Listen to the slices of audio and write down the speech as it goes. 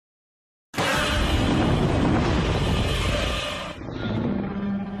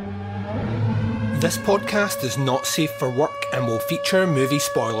This podcast is not safe for work and will feature movie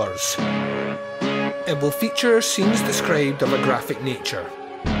spoilers. It will feature scenes described of a graphic nature.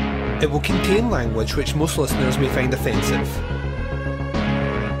 It will contain language which most listeners may find offensive.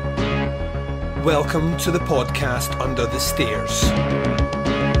 Welcome to the podcast Under the Stairs.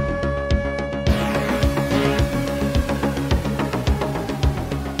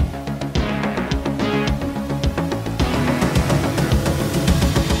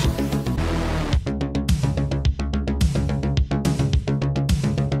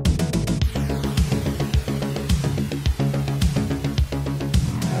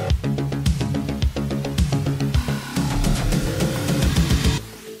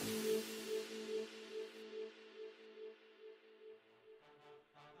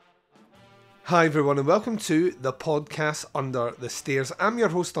 Hi everyone and welcome to the podcast Under the Stairs. I'm your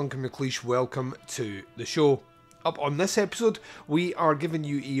host Duncan. Welcome to the show. Up on this episode we are giving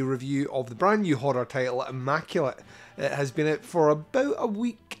you a review of the brand new horror title Immaculate. It has been out for about a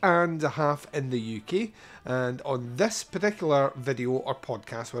week and a half in the UK, and on this particular video or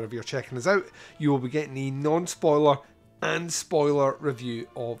podcast, wherever you're checking us out, you will be getting a non-spoiler and spoiler review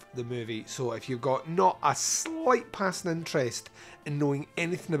of the movie. So if you've got not a slight passing interest in knowing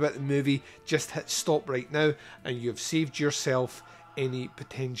anything about the movie, just hit stop right now and you've saved yourself any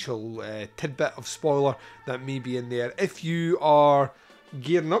potential tidbit of spoiler that may be in there. If you are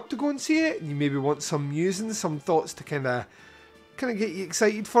gearing up to go and see it and you maybe want some musings, some thoughts to kind of get you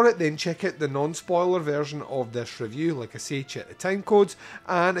excited for it, then check out the non-spoiler version of this review. Like I say, check the time codes,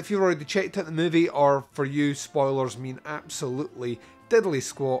 and if you've already checked out the movie, or for you spoilers mean absolutely diddly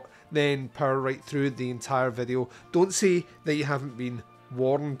squat, then power right through the entire video. Don't say that you haven't been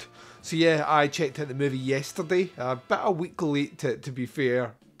warned. So yeah, I checked out the movie yesterday, about a week late to be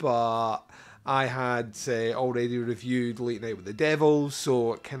fair, but I had already reviewed Late Night with the Devil,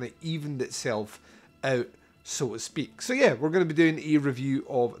 so it kind of evened itself out, so to speak. So yeah, we're going to be doing a review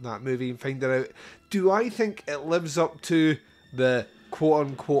of that movie and finding out, do I think it lives up to the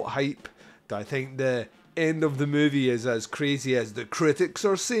quote-unquote hype? Do I think the end of the movie is as crazy as the critics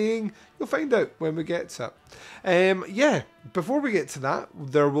are saying? You'll find out when we get to it. Yeah, before we get to that,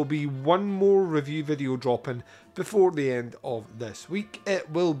 there will be one more review video dropping before the end of this week. It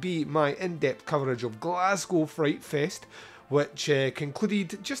will be my in-depth coverage of Glasgow Fright Fest, which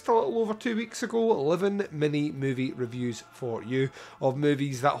concluded just a little over 2 weeks ago. 11 mini movie reviews for you of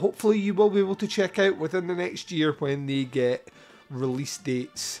movies that hopefully you will be able to check out within the next year when they get release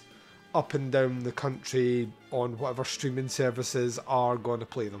dates up and down the country on whatever streaming services are going to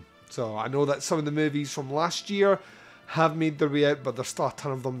play them. So I know that some of the movies from last year have made their way out, but there's still a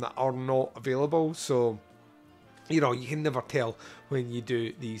ton of them that are not available. So, you know, you can never tell when you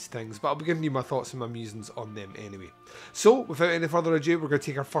do these things, but I'll be giving you my thoughts and my musings on them anyway. So, without any further ado, we're going to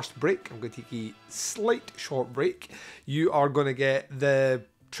take our first break. I'm going to take a slight short break. You are going to get the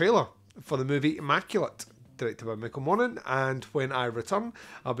trailer for the movie Immaculate, directed by Michael Monaghan, and when I return,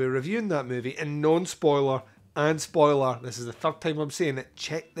 I'll be reviewing that movie in non-spoiler and spoiler. This is the third time I'm saying it.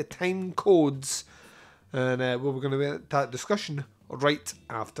 Check the time codes, and we're going to be at that discussion right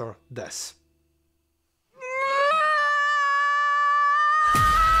after this.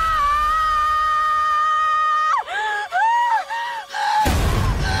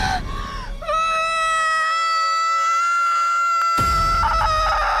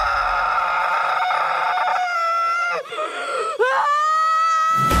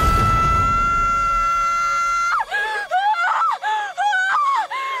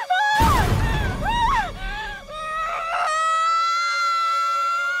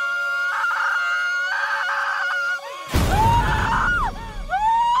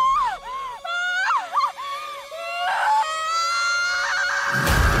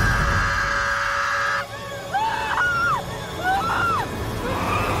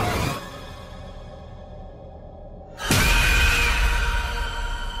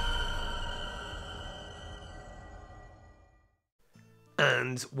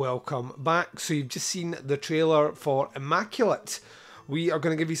 And welcome back. So you've just seen the trailer for Immaculate. We are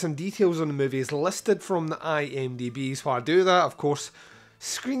going to give you some details on the movie as listed from the IMDb. So while I do that, of course,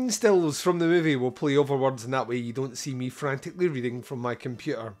 screen stills from the movie will play over words, and that way you don't see me frantically reading from my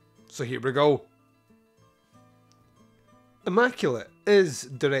computer. So here we go. Immaculate is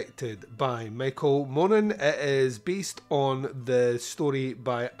directed by Michael Monaghan. It is based on the story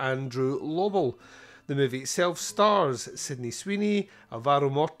by Andrew Lobel. The movie itself stars Sydney Sweeney, Alvaro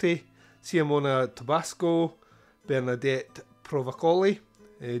Morte, Simona Tabasco, Bernadette Provocoli,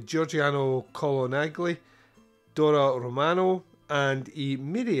 Giorgiano Colonagli, Dora Romano, and a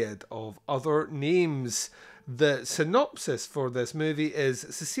myriad of other names. The synopsis for this movie is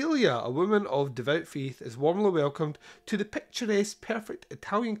Cecilia, a woman of devout faith, is warmly welcomed to the picturesque, perfect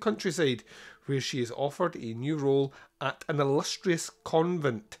Italian countryside, where she is offered a new role at an illustrious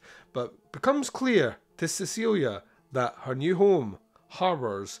convent, but becomes clear to Cecilia that her new home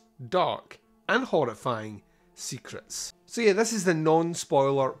harbours dark and horrifying secrets. So yeah, this is the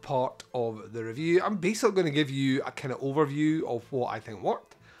non-spoiler part of the review. I'm basically going to give you a kind of overview of what I think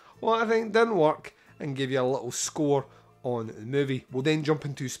worked, what I think didn't work, and give you a little score on the movie. We'll then jump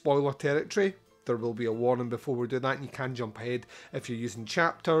into spoiler territory. There will be a warning before we do that, and you can jump ahead if you're using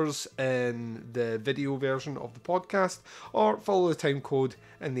chapters in the video version of the podcast, or follow the time code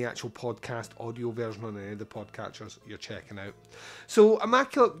in the actual podcast audio version on any of the podcatchers you're checking out. So,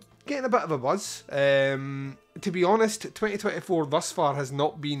 Immaculate, getting a bit of a buzz. To be honest, 2024 thus far has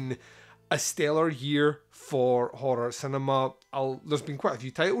not been a stellar year for horror cinema. There's been quite a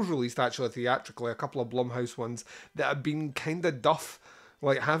few titles released actually theatrically, a couple of Blumhouse ones that have been kind of duff.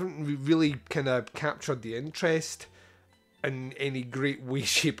 Like, haven't really kind of captured the interest in any great way,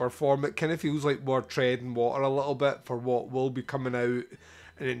 shape or form. It kind of feels like we're treading water a little bit for what will be coming out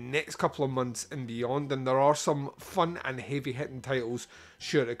in the next couple of months and beyond. And there are some fun and heavy hitting titles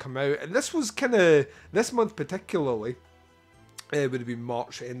sure to come out. And this was kind of, this month particularly, it would have been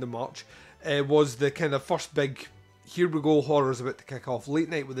March, end of March, was the kind of first big, here we go, horror's about to kick off. Late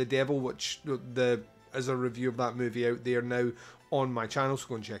Night with the Devil, which is a review of that movie out there now on my channel, so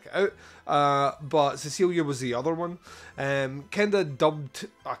go and check it out. But Cecilia was the other one. Kind of dubbed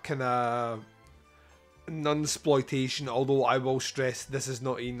a kind of nunsploitation, although I will stress this is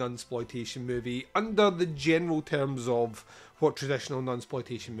not a nunsploitation movie under the general terms of what traditional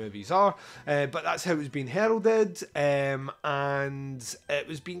nunsploitation movies are. But that's how it was being heralded, and it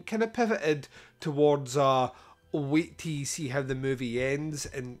was being kind of pivoted towards wait till you see how the movie ends,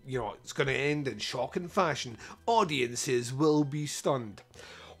 and you know it's going to end in shocking fashion. Audiences will be stunned.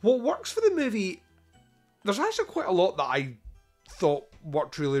 What works for the movie, there's actually quite a lot that I thought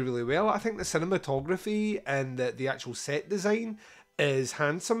worked really, really well. I think the cinematography and the actual set design is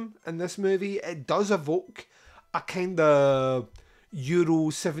handsome in this movie. It does evoke a kind of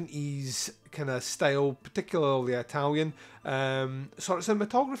Euro 70s kind of style, particularly Italian. Sort of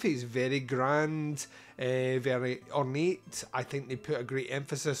cinematography is very grand, very ornate. I think they put a great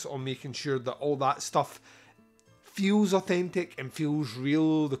emphasis on making sure that all that stuff feels authentic and feels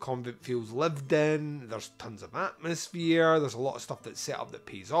real. The convent feels lived in. There's tons of atmosphere. There's a lot of stuff that's set up that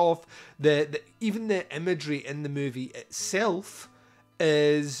pays off. Even the imagery in the movie itself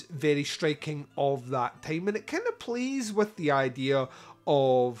is very striking of that time, and it kind of plays with the idea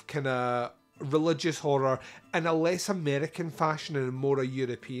of kind of religious horror in a less American fashion and more a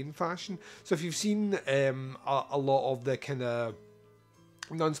European fashion. So if you've seen a lot of the kind of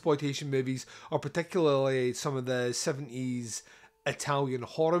nunsploitation movies, or particularly some of the 70s Italian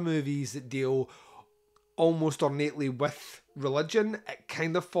horror movies that deal almost ornately with religion, it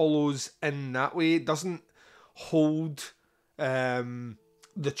kind of follows in that way. It doesn't hold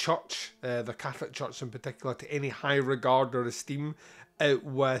the church, the Catholic Church in particular, to any high regard or esteem, out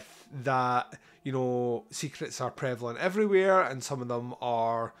with that, you know, secrets are prevalent everywhere and some of them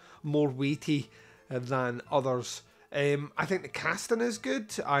are more weighty than others. I think the casting is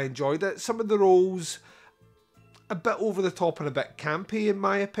good. I enjoyed it. Some of the roles a bit over the top and a bit campy in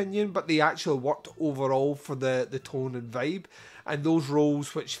my opinion, but they actually worked overall for the tone and vibe. And those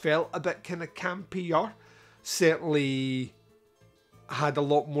roles which felt a bit kind of campier certainly had a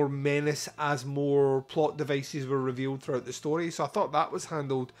lot more menace as more plot devices were revealed throughout the story. So I thought that was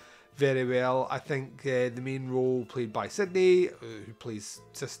handled very well. I think the main role played by Sydney, who plays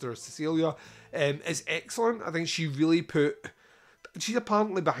Sister Cecilia, is excellent. I think she really she's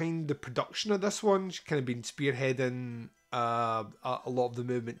apparently behind the production of this one. She's kind of been spearheading a lot of the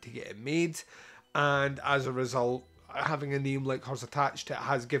movement to get it made. And as a result, having a name like hers attached to it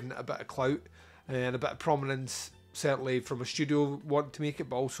has given it a bit of clout and a bit of prominence, certainly from a studio wanting to make it,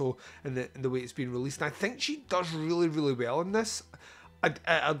 but also in the way it's been released. And I think she does really, really well in this. It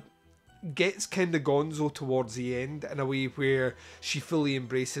gets kind of gonzo towards the end in a way where she fully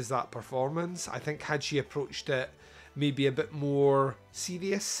embraces that performance. I think had she approached it maybe a bit more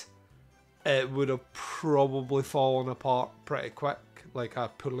serious, it would have probably fallen apart pretty quick, like a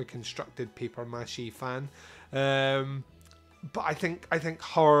poorly constructed paper mache fan. But I think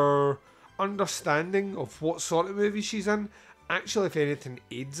her understanding of what sort of movie she's in actually, if anything,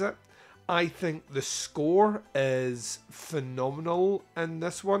 aids it. I think the score is phenomenal in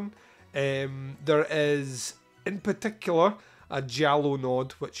this one. There is, in particular, a giallo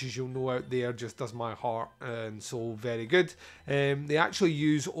nod, which, as you'll know out there, just does my heart and soul very good. They actually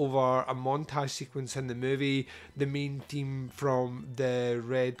use over a montage sequence in the movie the main theme from the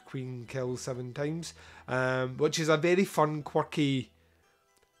Red Queen Kills 7 Times, which is a very fun, quirky,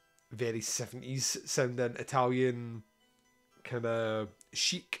 very 70s sounding Italian kind of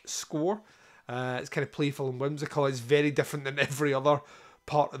chic score. It's kind of playful and whimsical. It's very different than every other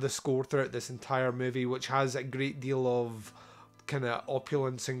part of the score throughout this entire movie, which has a great deal of kind of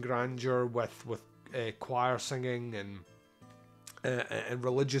opulence and grandeur with choir singing and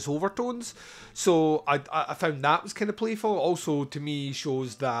religious overtones. So I found that was kind of playful. Also, to me,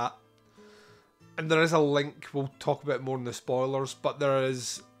 shows that, and there is a link, we'll talk about more in the spoilers, but there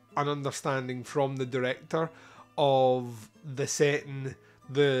is an understanding from the director of the setting,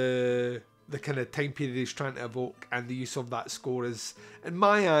 the kind of time period he's trying to evoke, and the use of that score is, in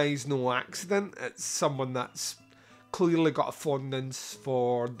my eyes, no accident. It's someone that's clearly got a fondness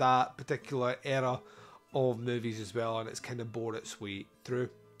for that particular era of movies as well, and it's kind of bore its way through.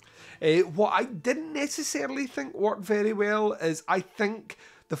 What I didn't necessarily think worked very well is, I think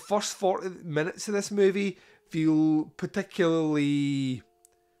the first 40 minutes of this movie feel particularly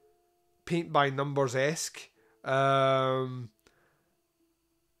paint by numbers-esque. In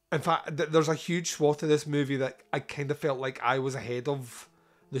fact, there's a huge swath of this movie that I kind of felt like I was ahead of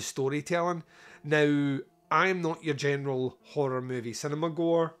the storytelling. Now, I am not your general horror movie cinema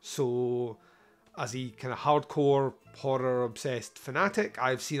goer, so as a kind of hardcore horror obsessed fanatic,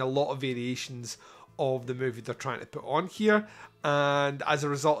 I've seen a lot of variations of the movie they're trying to put on here, and as a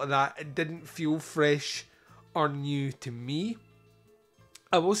result of that, it didn't feel fresh or new to me.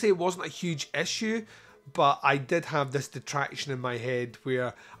 I will say it wasn't a huge issue, but I did have this detraction in my head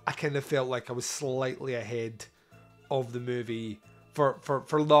where I kind of felt like I was slightly ahead of the movie for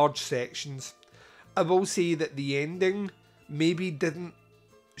large sections. I will say that the ending maybe didn't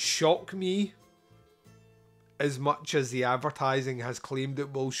shock me as much as the advertising has claimed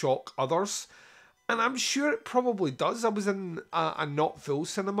it will shock others. And I'm sure it probably does. I was in a not full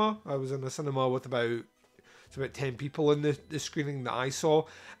cinema. I was in a cinema with about 10 people in the screening that I saw,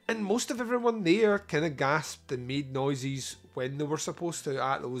 and most of everyone there kind of gasped and made noises when they were supposed to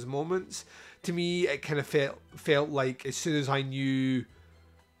at those moments. To me, it kind of felt like as soon as I knew a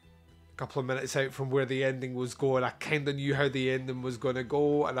couple of minutes out from where the ending was going, I kind of knew how the ending was going to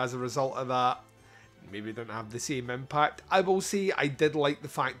go, and as a result of that, maybe it didn't have the same impact. I will say I did like the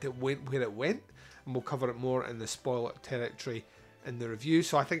fact it went where it went, and we'll cover it more in the spoiler territory in the review,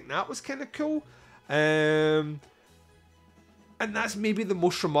 so I think that was kind of cool. And that's maybe the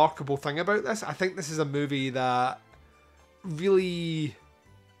most remarkable thing about this. I think this is a movie that really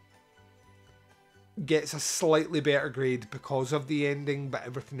gets a slightly better grade because of the ending, but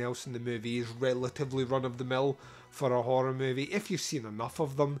everything else in the movie is relatively run-of-the-mill for a horror movie. If you've seen enough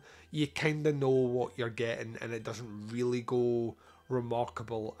of them, you kind of know what you're getting, and it doesn't really go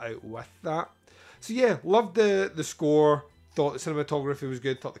remarkable out with that. So yeah, loved the score, thought the cinematography was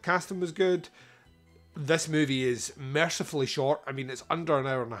good, thought the casting was good. This movie is mercifully short. I mean, it's under an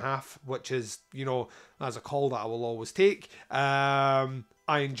hour and a half, which is, you know, that's a call that I will always take. I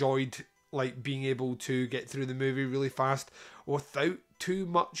enjoyed like being able to get through the movie really fast without too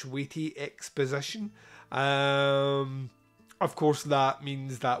much weighty exposition. Of course, that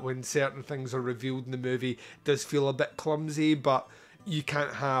means that when certain things are revealed in the movie, it does feel a bit clumsy, but you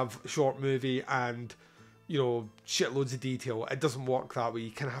can't have a short movie and, you know, shitloads of detail. It doesn't work that way.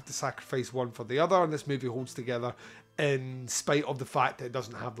 You kind of have to sacrifice one for the other, and this movie holds together in spite of the fact that it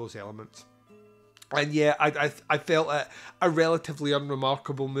doesn't have those elements. And yeah, I felt it a relatively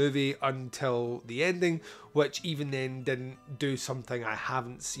unremarkable movie until the ending, which even then didn't do something I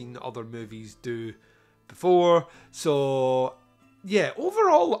haven't seen other movies do before. So yeah,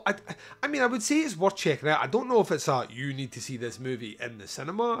 overall, I mean, I would say it's worth checking out. I don't know if it's you need to see this movie in the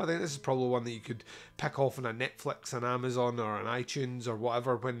cinema. I think this is probably one that you could pick off on a Netflix, an Amazon, or an iTunes, or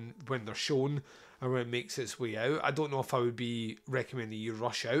whatever when they're shown and when it makes its way out. I don't know if I would be recommending you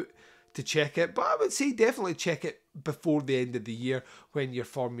rush out to check it, but I would say definitely check it before the end of the year when you're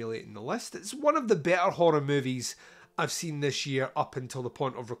formulating the list. It's one of the better horror movies I've seen this year up until the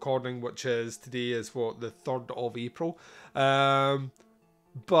point of recording, which is today is the 3rd of April. But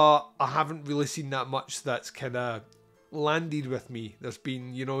I haven't really seen that much that's kind of landed with me. There's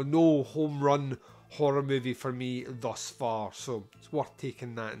been, you know, no home run horror movie for me thus far, so it's worth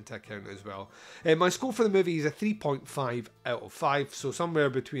taking that into account as well. My score for the movie is a 3.5 out of 5, so somewhere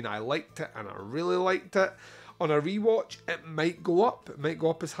between I liked it and I really liked it. On a rewatch, it might go up. It might go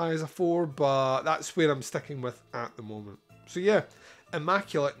up as high as a 4, but that's where I'm sticking with at the moment. So yeah,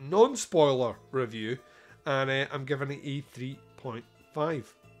 Immaculate non-spoiler review. and I'm giving it a 3.5.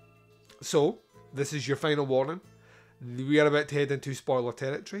 So, this is your final warning. We are about to head into spoiler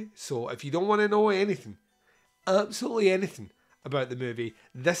territory, so if you don't want to know anything, absolutely anything about the movie,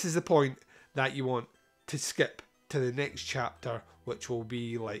 this is the point that you want to skip to the next chapter, which will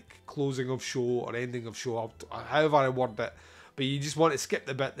be like closing of show or ending of show, however I word it. But you just want to skip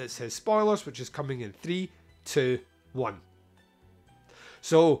the bit that says spoilers, which is coming in 3, 2, 1.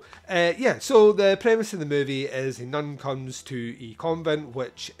 So, so the premise of the movie is a nun comes to a convent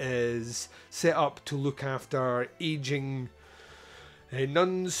which is set up to look after aging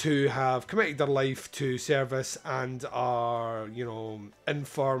nuns who have committed their life to service and are,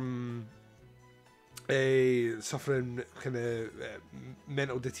 infirm, suffering kind of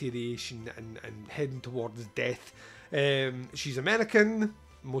mental deterioration and heading towards death. She's American.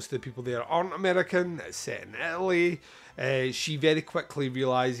 Most of the people there aren't American. It's set in Italy. She very quickly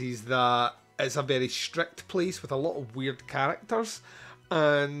realises that it's a very strict place with a lot of weird characters,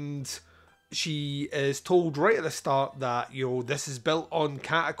 and she is told right at the start that, this is built on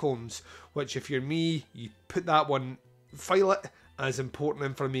catacombs, which if you're me, you put that one, file it as important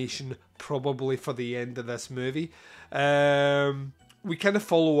information, probably for the end of this movie. We kind of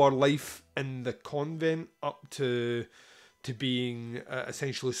follow our life in the convent up to being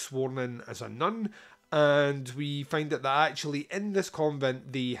essentially sworn in as a nun, and we find that actually in this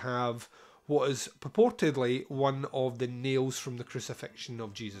convent they have what is purportedly one of the nails from the crucifixion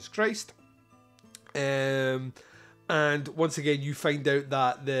of Jesus Christ. And once again, you find out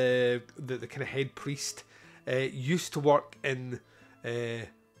that the kind of head priest used to work in,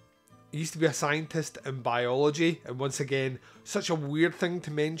 used to be a scientist in biology, and once again, such a weird thing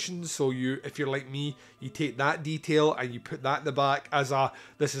to mention. So if you're like me, you take that detail and you put that in the back as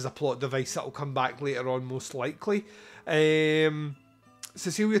this is a plot device that will come back later on, most likely.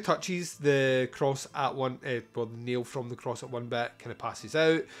 Cecilia touches the cross at one, the nail from the cross at one bit, kind of passes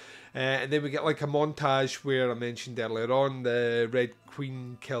out. And then we get like a montage where I mentioned earlier on, the Red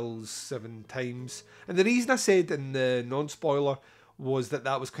Queen kills 7 times. And the reason I said in the non-spoiler was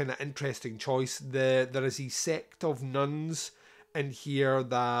that was kind of interesting choice. There is a sect of nuns in here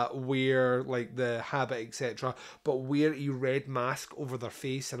that wear like the habit, etc., but wear a red mask over their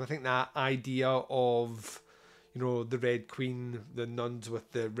face. And I think that idea of, the Red Queen, the nuns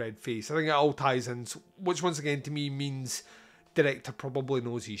with the red face, I think it all ties in, which once again to me means director probably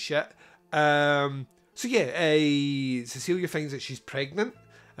knows his shit. Cecilia finds that she's pregnant,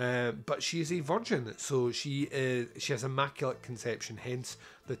 but she is a virgin, so she has immaculate conception, hence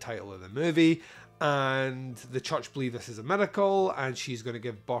the title of the movie. And the church believe this is a miracle, and she's going to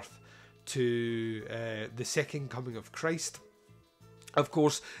give birth to the second coming of Christ. Of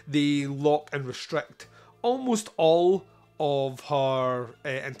course, they lock and restrict almost all of her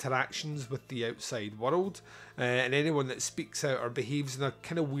interactions with the outside world, and anyone that speaks out or behaves in a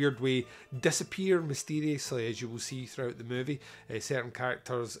kind of weird way disappear mysteriously, as you will see throughout the movie. Certain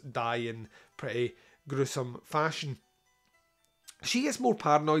characters die in pretty gruesome fashion. She gets more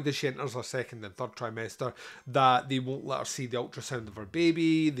paranoid as she enters her second and third trimester, that they won't let her see the ultrasound of her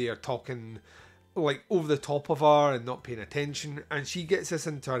baby. They are talking like over the top of her and not paying attention, and she gets this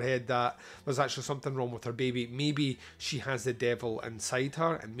into her head that there's actually something wrong with her baby. Maybe she has the devil inside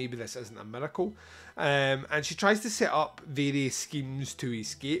her, and maybe this isn't a miracle. And she tries to set up various schemes to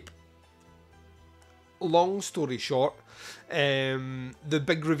escape. Long story short, the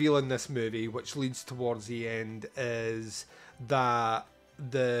big reveal in this movie, which leads towards the end, is that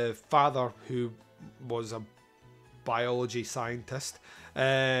the father, who was a biology scientist,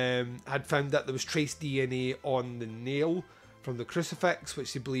 had found that there was trace DNA on the nail from the crucifix,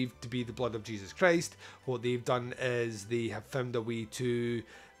 which they believed to be the blood of Jesus Christ. What they've done is they have found a way to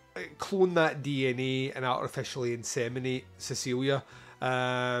clone that DNA and artificially inseminate Cecilia. They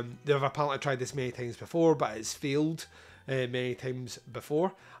have apparently tried this many times before, but it's failed many times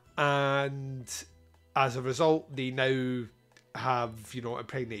before, and as a result they now have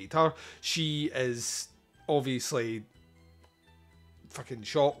impregnated her. She is obviously fucking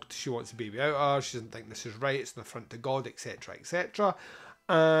shocked. She wants the baby out of her. She doesn't think this is right. It's an affront to God, etc., etc.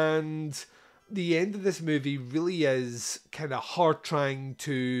 And the end of this movie really is kind of her trying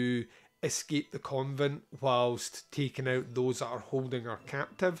to escape the convent whilst taking out those that are holding her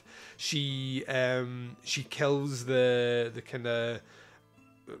captive. She kills the kind of,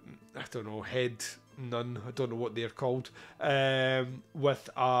 I don't know, head nun, I don't know what they're called, with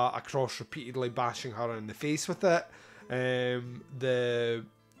a cross, repeatedly bashing her in the face with it. The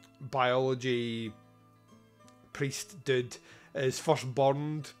biology priest dude is first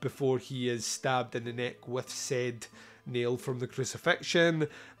burned before he is stabbed in the neck with said nailed from the crucifixion.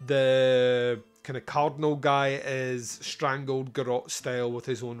 The kind of cardinal guy is strangled garrote style with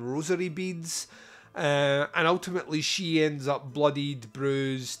his own rosary beads. And ultimately she ends up bloodied,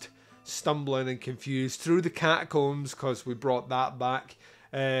 bruised, stumbling and confused through the catacombs, because we brought that back,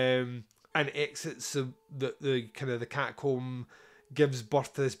 and exits the kind of the catacomb, gives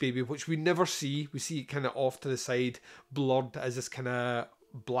birth to this baby, which we never see. We see it kind of off to the side, blurred as this kind of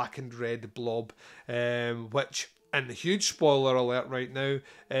black and red blob, which, and a huge spoiler alert right now,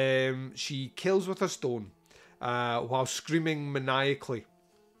 she kills with a stone while screaming maniacally.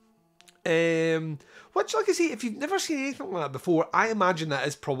 Which, like I say, if you've never seen anything like that before, I imagine that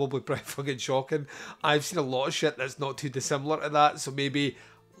is probably pretty fucking shocking. I've seen a lot of shit that's not too dissimilar to that, so maybe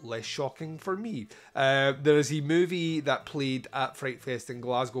less shocking for me. There is a movie that played at Fright Fest in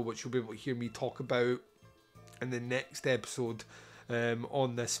Glasgow, which you'll be able to hear me talk about in the next episode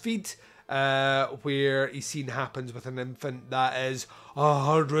on this feed, where a scene happens with an infant that is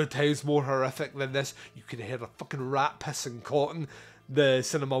 100 times more horrific than this. You could have heard a fucking rat pissing cotton. The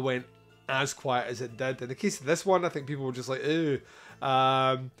cinema went as quiet as it did. In the case of this one, I think people were just like, ew.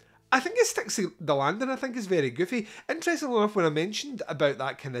 I think it sticks to the landing. I think it's very goofy. Interestingly enough, when I mentioned about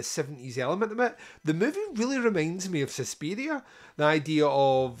that kind of 70s element of it, the movie really reminds me of Suspiria. The idea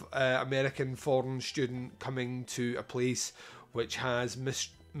of American foreign student coming to a place which has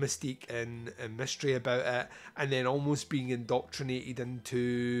mystique and mystery about it, and then almost being indoctrinated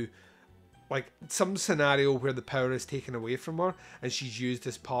into like some scenario where the power is taken away from her and she's used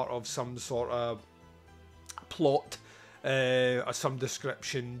as part of some sort of plot or some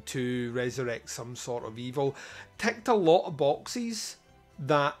description to resurrect some sort of evil. Ticked a lot of boxes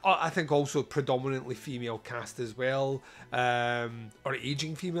that I think also predominantly female cast as well, or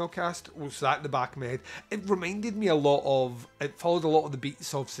aging female cast, was that in the back of my head. It reminded me a lot of, it followed a lot of the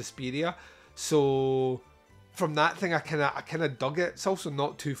beats of Suspiria, so from that thing I kind of dug it. It's also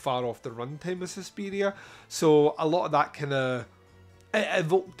not too far off the runtime of Suspiria, so a lot of that kind of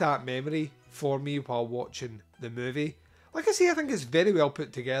evoked that memory for me while watching the movie. Like I say, I think it's very well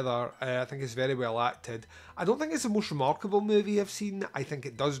put together. I think it's very well acted. I don't think it's the most remarkable movie I've seen. I think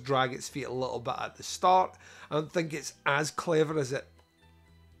it does drag its feet a little bit at the start. I don't think it's as clever as it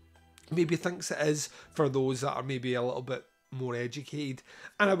maybe thinks it is for those that are maybe a little bit more educated.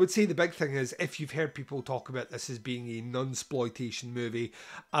 And I would say the big thing is, if you've heard people talk about this as being a nunsploitation movie,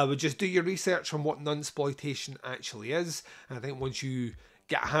 I would just do your research on what nunsploitation actually is. And I think once you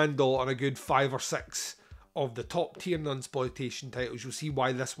get a handle on a good 5 or 6 of the top tier nunsploitation titles, you'll see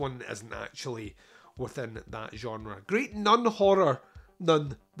why this one isn't actually within that genre. Great nun horror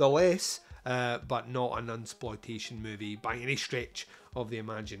nonetheless, but not a nunsploitation movie by any stretch of the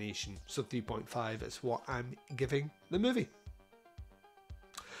imagination. So 3.5 is what I'm giving the movie.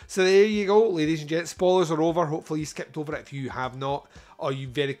 So there you go, ladies and gents. Spoilers are over. Hopefully you skipped over it if you have not, or you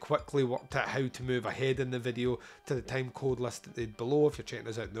very quickly worked out how to move ahead in the video to the time code listed below if you're checking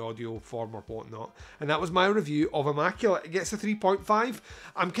us out in the audio form or whatnot. And that was my review of Immaculate. It gets a 3.5.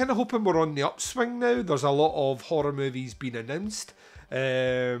 I'm kind of hoping we're on the upswing now. There's a lot of horror movies being announced.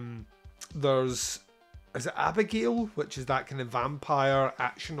 There's, is it Abigail, which is that kind of vampire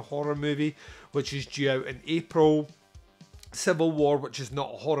action horror movie, which is due out in April. Civil War, which is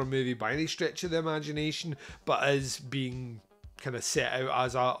not a horror movie by any stretch of the imagination, but is being kind of set out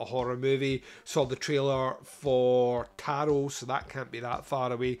as a horror movie. Saw the trailer for Taro, so that can't be that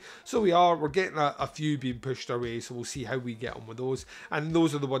far away. So we're getting a few being pushed our way, so we'll see how we get on with those. And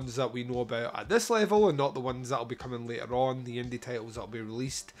those are the ones that we know about at this level, and not the ones that'll be coming later on, the indie titles that'll be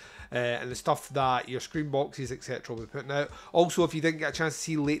released, and the stuff that your screen boxes, etc. will be putting out. Also, if you didn't get a chance to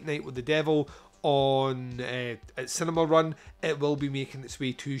see Late Night with the Devil on at Cinema Run, it will be making its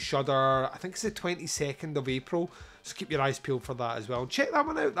way to Shudder. I think it's the 22nd of April, so keep your eyes peeled for that as well. Check that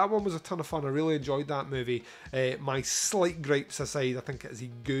one out. That one was a ton of fun. I really enjoyed that movie. My slight gripes aside, I think it is a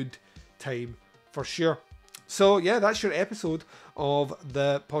good time for sure. So yeah, that's your episode of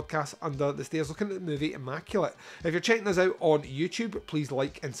the podcast Under the Stairs, looking at the movie Immaculate. If you're checking us out on YouTube, please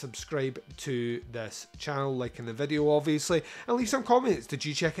like and subscribe to this channel, liking the video obviously, and leave some comments. Did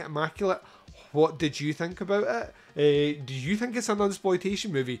you check out Immaculate? What did you think about it? Do you think it's a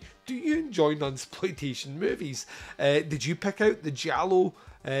nunsploitation movie? Do you enjoy nunsploitation movies? Did you pick out the Giallo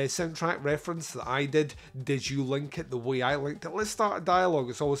soundtrack reference that I did? Did you link it the way I linked it? Let's start a dialogue.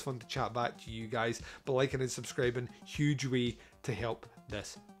 It's always fun to chat back to you guys. But liking and subscribing, huge way to help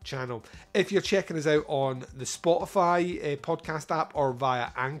this channel. If you're checking us out on the Spotify podcast app or via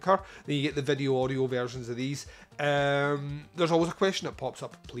Anchor, then you get the video audio versions of these. There's always a question that pops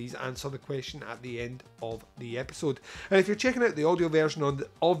up. Please answer the question at the end of the episode. And if you're checking out the audio version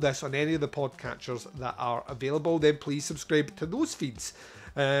of this on any of the podcatchers that are available, then please subscribe to those feeds.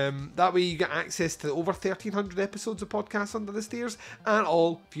 That way you get access to over 1,300 episodes of Podcasts Under the Stairs and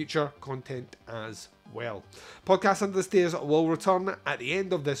all future content as well. Podcasts Under the Stairs will return at the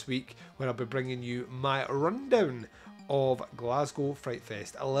end of this week, when I'll be bringing you my rundown of Glasgow Fright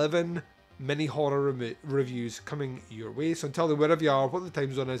Fest. 11 mini horror reviews coming your way. So until then, wherever you are, what the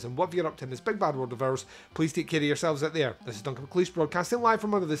time zone is, and what you're up to in this big bad world of ours, please take care of yourselves out there. This is Duncan McLeish broadcasting live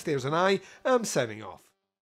from Under the Stairs, and I am signing off.